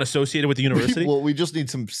anyone associated with the university. we just need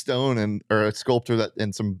some stone or a sculptor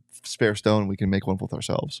and some spare stone. We can make one with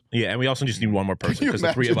ourselves. Yeah, and we also just need one more person Can you because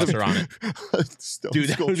the three of us imagine are on it. Stone Dude,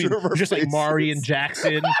 that would be sculpture of our just like faces. Mari and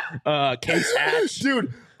Jackson, Case Hatch,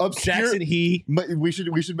 Dude, obscure. Jackson He. We should.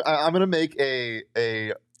 I'm gonna make a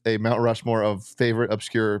Mount Rushmore of favorite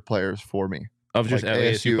obscure players for me. Of just Like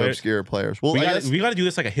ASU players. obscure players. Well, We I got guess to do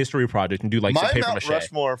this like a history project and do like some my paper Mount mache.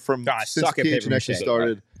 Rushmore from God, I since suck at paper PHNX mache.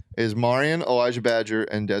 started is Marion, Elijah Badger,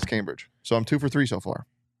 and Des Cambridge. So I'm 2 for 3 so far.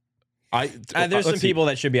 There's let's some see. people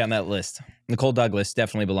that should be on that list. Nicole Douglas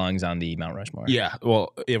definitely belongs on the Mount Rushmore. Yeah,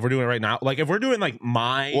 well, if we're doing it right now, like if we're doing like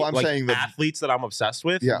my Well, I'm like saying that- athletes that I'm obsessed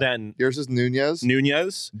with, Yeah. then Yours is Nunez,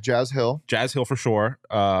 Nunez, Jazz Hill. Jazz Hill for sure.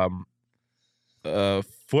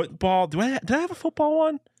 Football. Did I have a football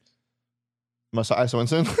one? Messiah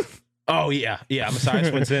Swinson. Oh yeah,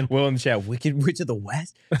 Messiah Swinson. Will in the chat, Wicked Witch of the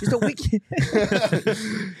West? She's a wicked.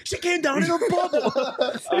 She came down in a bubble.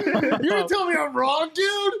 You're gonna tell me I'm wrong,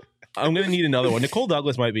 dude? I'm gonna need another one. Nicole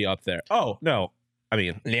Douglas might be up there. Oh no, I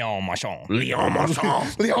mean Leon Marchand. Leon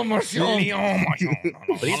Marchand. Leon Marchand. Leon Marchand.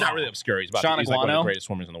 But he's not really obscure. He's Sean he's like one of Aguano? the greatest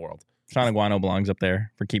swimmers in the world. Sean Aguano belongs up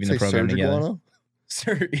there for keeping the Say program Serge together. Iguano?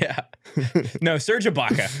 Sir, yeah. No, Serge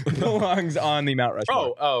Ibaka belongs on the Mount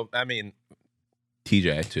Rushmore. Oh, I mean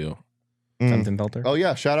TJ too. Something Belter. Oh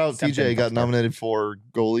yeah, shout out Something TJ got Belter. nominated for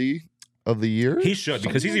goalie of the year. He should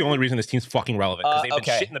because he's the only reason this team's fucking relevant. Because they've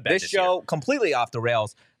been shitting the bed This this show completely off the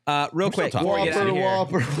rails. Real I'm still quick talking. before we get out of here.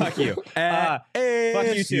 Whopper. Fuck you. year.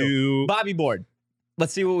 Fuck you too. Bobby Board.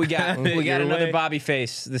 Let's see what we got. We got Your another way. Bobby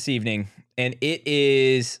face this evening, and it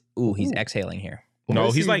is. Ooh, he's exhaling here. No, Why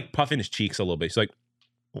he's is like puffing his cheeks a little bit. He's like,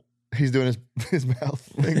 He's doing his mouth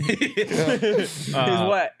thing. He's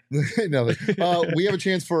what? No, we have a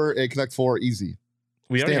chance for a Connect 4 easy.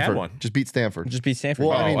 we already Stanford had one. just beat Stanford. Just beat Stanford.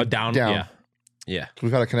 Well, I Oh, mean, a down. down. Yeah.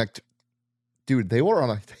 We've got to connect. Dude, they were on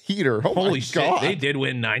a heater. Oh my Holy shit. God. They did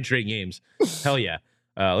win 9 straight games. Hell yeah.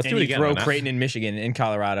 Let's and do it you again. throw on that. Creighton and Michigan in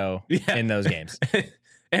Colorado Yeah. in those games.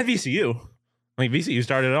 And VCU. I mean, VCU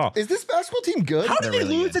started it all. Is this basketball team good? How did They're they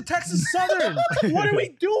really lose good. to Texas Southern? What are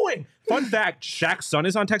we doing? Fun fact: Shaq's son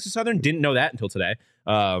is on Texas Southern. Didn't know that until today.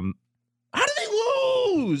 How did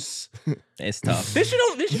they lose? It's tough. They should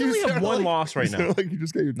only have one loss right now. Like you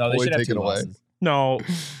just got your No, they boy should have taken 2 away. losses. No,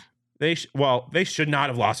 they should not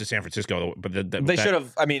have lost to San Francisco. But They should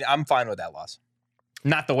have. I mean, I'm fine with that loss.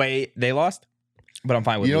 Not the way they lost, but I'm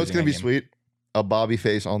fine with. You know what's losing gonna be that game. sweet? A Bobby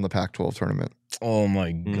face on the Pac-12 tournament. Oh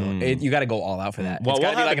my god! Mm. You got to go all out for that. Well, It's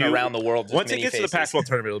got to we'll be like have an a new- around the world. just Once it mini gets to the faces. Pac-12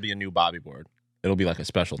 tournament, it'll be a new Bobby board. It'll be like a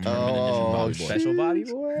special tournament edition Oh, Bobby board. shit. Special Bobby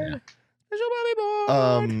board. Yeah. Special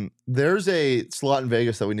Bobby board. There's a slot in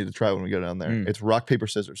Vegas that we need to try when we go down there. Mm. It's rock paper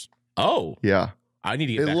scissors. Oh, Yeah, I need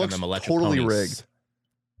to get it back on looks them electric totally ponies. rigged.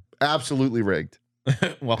 Absolutely rigged.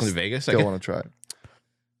 Welcome to Vegas. I Still guess. want to try it.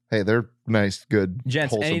 Hey, they're nice, good,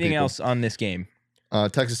 Gents, wholesome anything people. else on this game?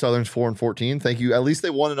 Texas Southern's 4-14. Thank you. At least they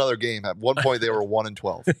won another game. At one point, they were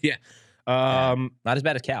 1-12. Not as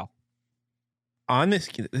bad as Cal. On this,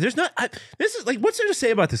 there's not. This is like, what's there to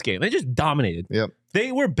say about this game? They just dominated. Yep.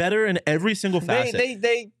 They were better in every single facet.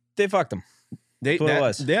 They fucked them. They That's what it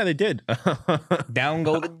was. Yeah, they did. I Down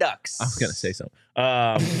go the Ducks. was gonna say so.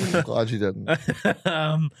 Glad you didn't.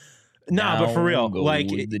 Nah, but for real, Down go like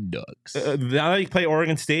the Ducks. now that you play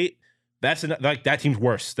Oregon State, like that team's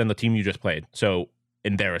worse than the team you just played. So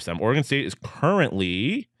embarrass them. Oregon State is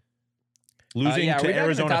currently losing yeah, are we to back in the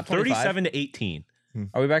Arizona top 25? 37-18.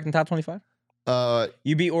 Are we back in top 25?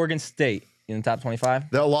 You beat Oregon State in the top 25.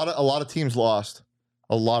 There are a lot of teams lost.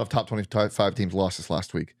 A lot of top 25 teams lost this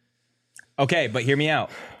last week. Okay, but hear me out.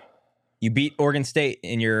 You beat Oregon State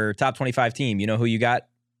in your top 25 team. You know who you got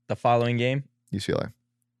the following game? UCLA.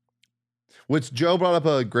 Which Joe brought up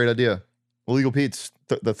a great idea. Illegal Pete's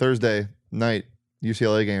the Thursday night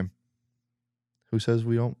UCLA game. Who says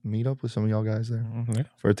we don't meet up with some of y'all guys there Yeah.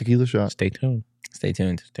 for a tequila shot? Stay tuned. Stay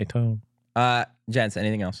tuned. Stay tuned. Gents,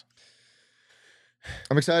 anything else?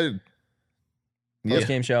 I'm excited. Yeah. Post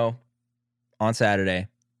game show on Saturday.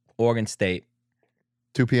 Oregon State.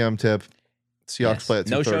 2 p.m. tip. Seahawks Yes. play at 2:30.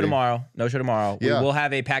 No show tomorrow. No show tomorrow. Yeah. We will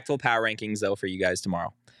have a Pac-12 power rankings though for you guys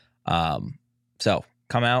tomorrow. So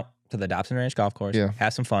come out to the Dobson Ranch Golf Course. Yeah.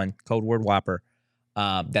 Have some fun. Code word Whopper.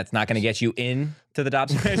 That's not going to get you in to the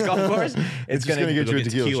Dobson Ranch Golf Course. It's just gonna get you a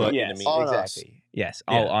tequila shot. Yes, On us. exactly. Yes.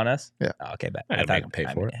 Yeah. Oh, on us? Yeah. Oh, okay, bet. I gotta make 'em pay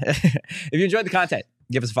for it. If you enjoyed the content,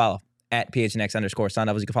 give us a follow at PHNX_Son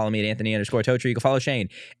Devils. You can follow me at Anthony_Totri. You can follow Shane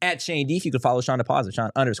at Shane Deef. You can follow Sean DePause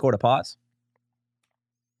at Sean_DePause.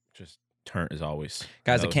 Just turnt as always.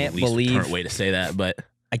 Guys, I That was can't the least believe- turnt way to say that, but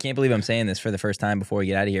I can't believe I'm saying this for the first time before we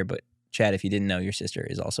get out of here, but Chad, if you didn't know, your sister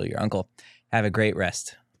is also your uncle. Have a great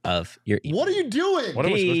rest of your evening. What are you doing? What's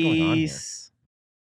going on here? Peace.